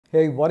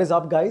Hey, what is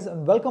up guys,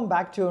 and welcome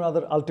back to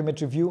another Ultimate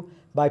Review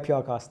by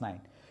PureCast9.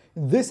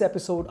 In this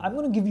episode, I'm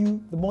going to give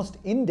you the most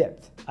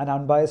in-depth and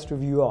unbiased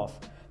review of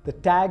the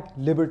Tagg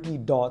Liberty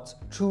Dots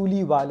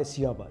Truly Wireless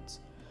Earbuds.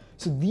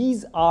 So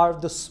these are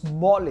the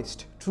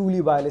smallest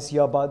truly wireless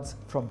earbuds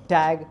from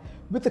Tagg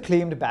with a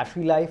claimed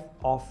battery life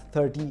of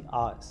 30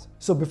 hours.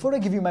 So before I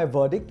give you my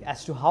verdict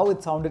as to how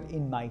it sounded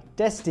in my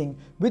testing,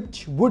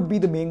 which would be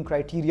the main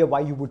criteria why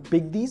you would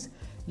pick these,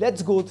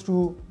 let's go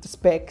through the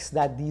specs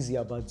that these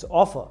earbuds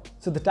offer.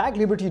 So the Tagg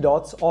Liberty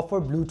Dots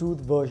offer Bluetooth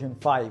version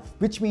 5,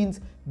 which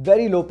means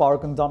very low power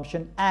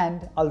consumption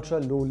and ultra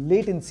low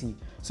latency.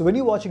 So when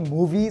you're watching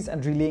movies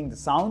and relaying the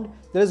sound,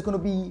 there is going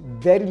to be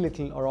very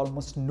little or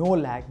almost no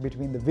lag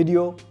between the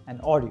video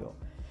and audio.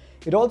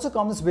 It also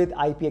comes with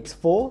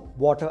IPX4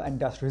 water and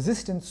dust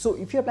resistance, so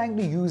if you're planning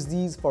to use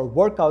these for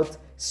workouts,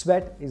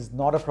 sweat is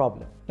not a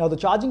problem. Now the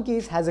charging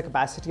case has a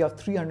capacity of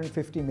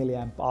 350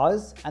 milliamp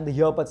hours and the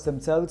earbuds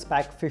themselves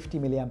pack 50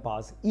 milliamp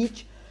hours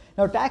each.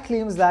 Now Tagg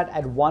claims that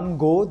at one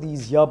go,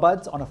 these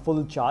earbuds on a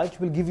full charge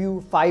will give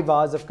you 5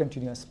 hours of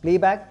continuous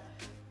playback,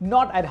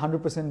 not at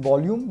 100%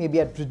 volume,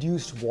 maybe at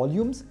reduced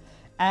volumes,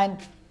 and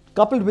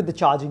coupled with the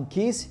charging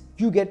case,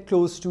 you get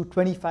close to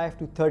 25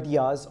 to 30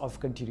 hours of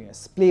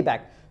continuous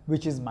playback,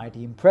 which is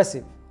mighty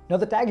impressive. Now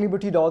the Tagg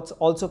Liberty Dots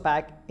also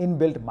pack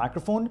inbuilt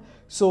microphone,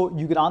 so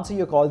you can answer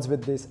your calls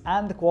with this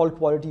and the call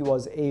quality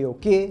was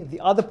A-OK. The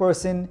other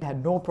person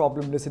had no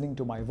problem listening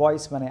to my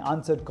voice when I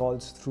answered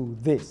calls through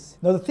this.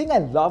 Now the thing I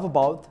love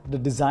about the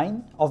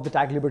design of the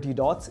Tagg Liberty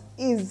Dots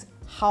is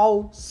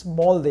how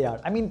small they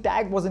are. I mean,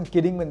 Tagg wasn't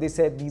kidding when they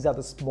said these are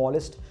the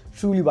smallest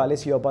truly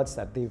wireless earbuds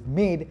that they've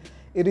made.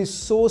 It is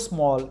so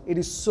small, it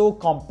is so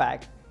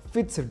compact,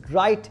 fits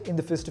right in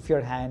the fist of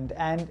your hand,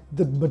 and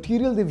the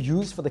material they've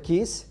used for the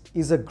case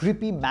is a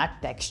grippy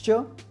matte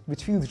texture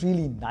which feels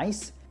really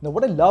nice. Now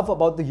what I love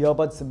about the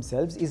earbuds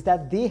themselves is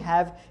that they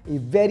have a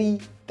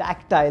very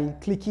tactile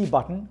clicky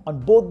button on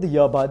both the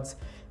earbuds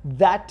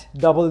that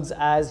doubles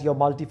as your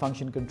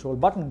multifunction control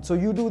button. So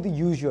you do the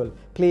usual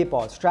play,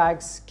 pause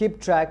tracks, skip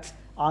tracks,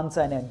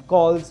 answer and end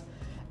calls,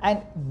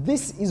 and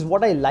this is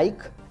what I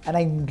like. And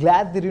I'm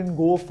glad they didn't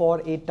go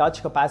for a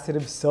touch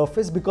capacitive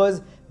surface,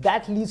 because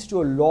that leads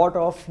to a lot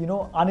of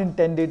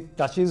unintended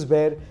touches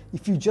where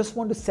if you just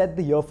want to set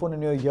the earphone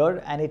in your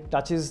ear and it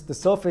touches the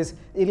surface,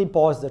 it'll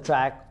pause the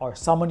track or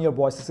summon your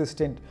voice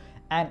assistant,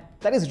 and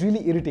that is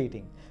really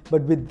irritating.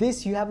 But with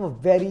this, you have a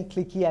very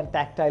clicky and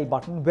tactile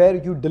button where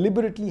you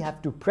deliberately have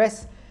to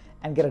press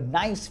and get a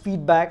nice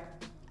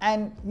feedback,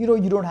 and you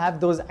don't have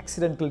those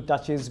accidental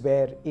touches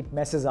where it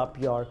messes up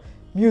your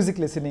music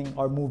listening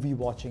or movie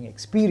watching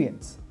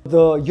experience.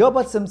 The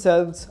earbuds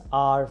themselves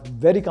are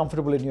very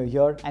comfortable in your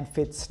ear and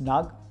fit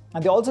snug,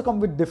 and they also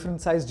come with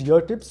different sized ear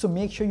tips, so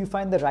make sure you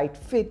find the right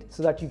fit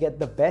so that you get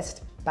the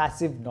best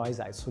passive noise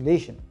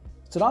isolation.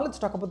 So now let's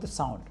talk about the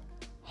sound.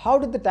 How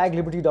did the Tagg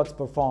Liberty Dots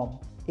perform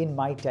in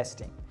my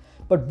testing?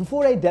 But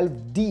before I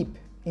delve deep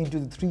into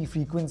the 3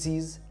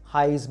 frequencies,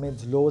 highs,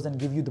 mids, lows, and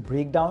give you the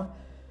breakdown,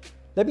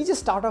 let me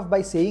just start off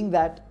by saying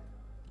that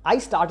I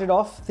started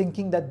off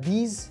thinking that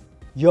these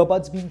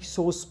earbuds being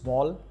so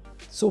small,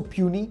 so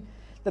puny,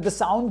 that the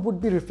sound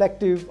would be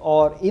reflective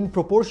or in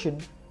proportion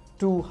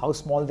to how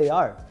small they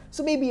are.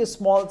 So maybe a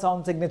small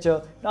sound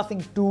signature,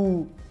 nothing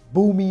too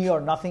boomy or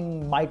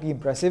nothing mighty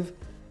impressive,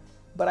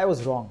 but I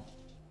was wrong.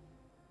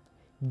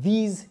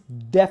 These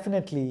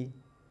definitely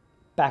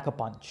pack a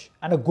punch,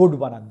 and a good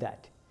one at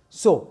that.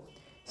 So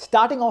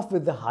starting off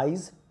with the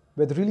highs,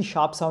 where the really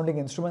sharp sounding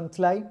instruments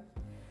lie,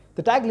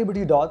 the Tagg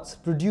Liberty Dots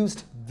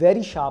produced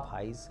very sharp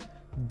highs,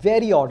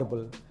 very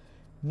audible,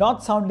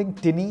 not sounding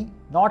tinny,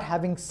 not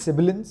having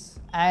sibilance,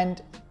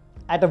 and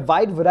at a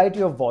wide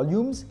variety of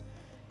volumes.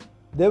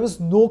 There was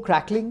no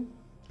crackling,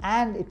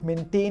 and it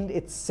maintained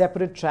its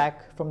separate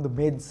track from the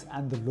mids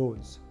and the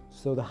lows.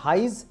 So the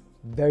highs,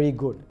 very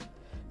good.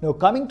 Now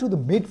coming to the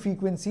mid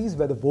frequencies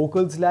where the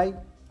vocals lie,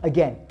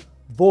 again,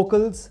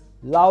 vocals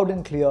loud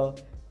and clear,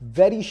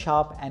 very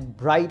sharp and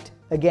bright,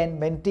 again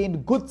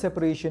maintained good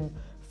separation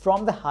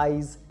from the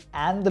highs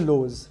and the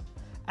lows,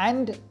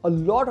 and a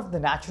lot of the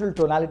natural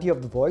tonality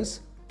of the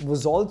voice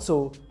was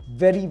also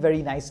very,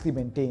 very nicely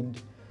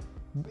maintained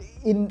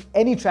in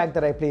any track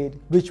that I played,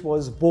 which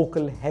was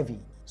vocal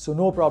heavy. So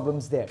no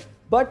problems there.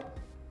 But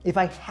if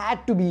I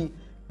had to be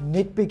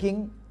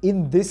nitpicking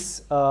in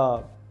this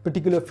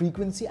particular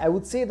frequency, I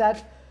would say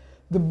that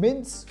the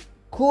mids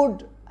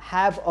could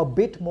have a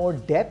bit more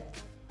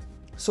depth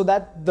so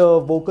that the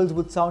vocals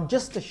would sound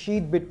just a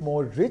shade bit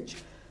more rich.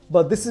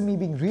 But this is me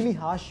being really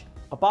harsh.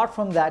 Apart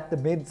from that, the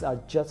mids are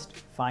just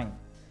fine.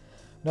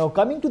 Now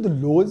coming to the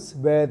lows,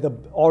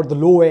 or the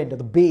low end, or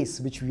the bass,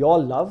 which we all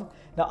love.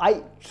 Now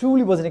I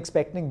truly wasn't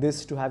expecting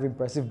this to have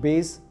impressive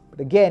bass, but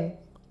again,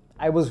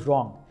 I was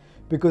wrong,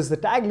 because the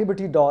Tagg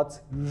Liberty Dots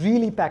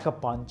really pack a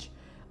punch.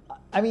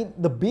 I mean,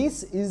 the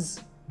bass is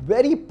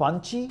very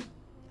punchy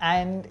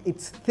and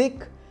it's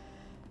thick,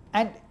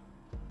 and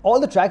all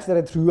the tracks that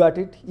I threw at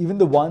it, even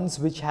the ones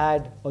which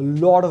had a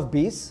lot of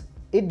bass,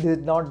 it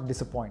did not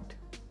disappoint.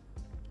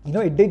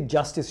 It did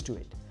justice to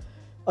it.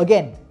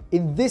 Again,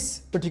 in this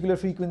particular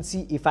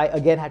frequency, if I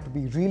again had to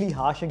be really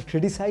harsh and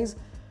criticize,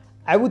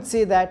 I would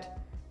say that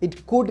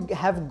it could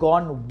have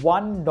gone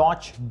one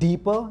notch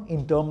deeper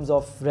in terms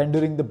of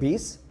rendering the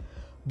bass.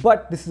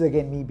 But this is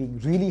again me being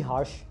really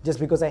harsh, just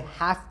because I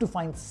have to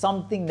find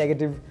something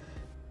negative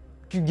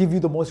to give you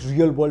the most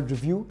real world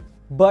review.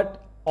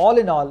 But all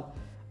in all,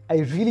 I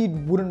really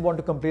wouldn't want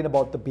to complain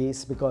about the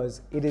bass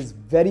because it is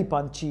very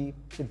punchy,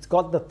 it's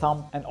got the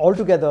thump, and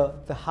altogether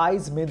the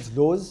highs, mids,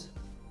 lows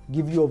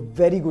give you a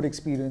very good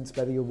experience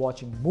whether you're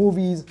watching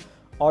movies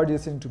or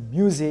listening to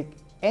music,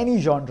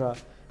 any genre,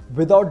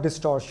 without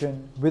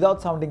distortion,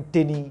 without sounding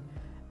tinny,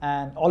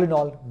 and all in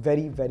all,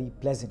 very, very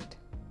pleasant.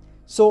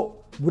 So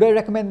would I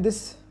recommend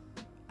this?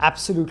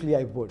 Absolutely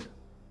I would.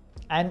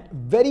 And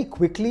very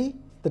quickly,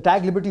 the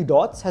Tagg Liberty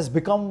Dots has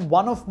become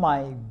one of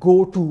my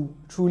go-to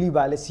truly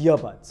wireless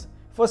earbuds.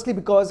 Firstly,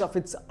 because of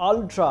its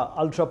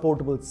ultra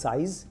portable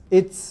size,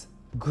 its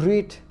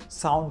great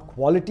sound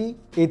quality,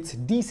 its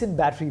decent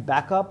battery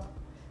backup,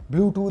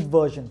 Bluetooth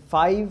version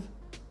 5,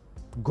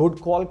 good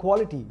call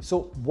quality.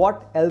 So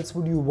what else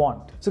would you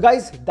want? So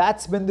guys,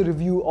 that's been the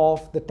review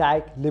of the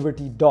Tagg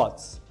Liberty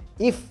Dots.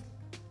 If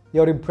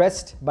you're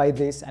impressed by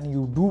this and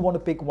you do want to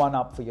pick one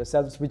up for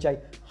yourselves, which I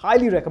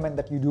highly recommend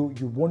that you do,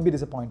 you won't be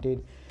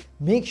disappointed.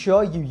 Make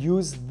sure you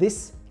use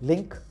this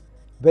link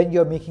when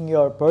you're making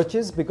your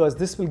purchase, because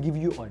this will give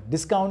you a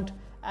discount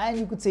and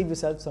you could save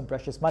yourself some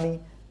precious money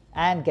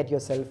and get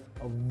yourself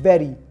a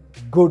very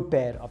good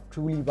pair of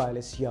truly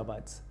wireless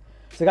earbuds.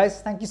 So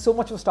guys, thank you so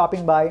much for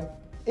stopping by.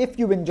 If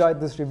you've enjoyed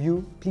this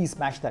review, please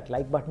smash that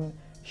like button,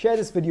 share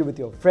this video with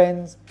your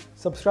friends,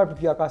 subscribe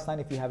to PRcast9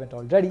 if you haven't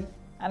already,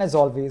 and as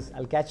always,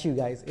 I'll catch you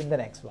guys in the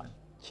next one.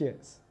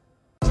 Cheers.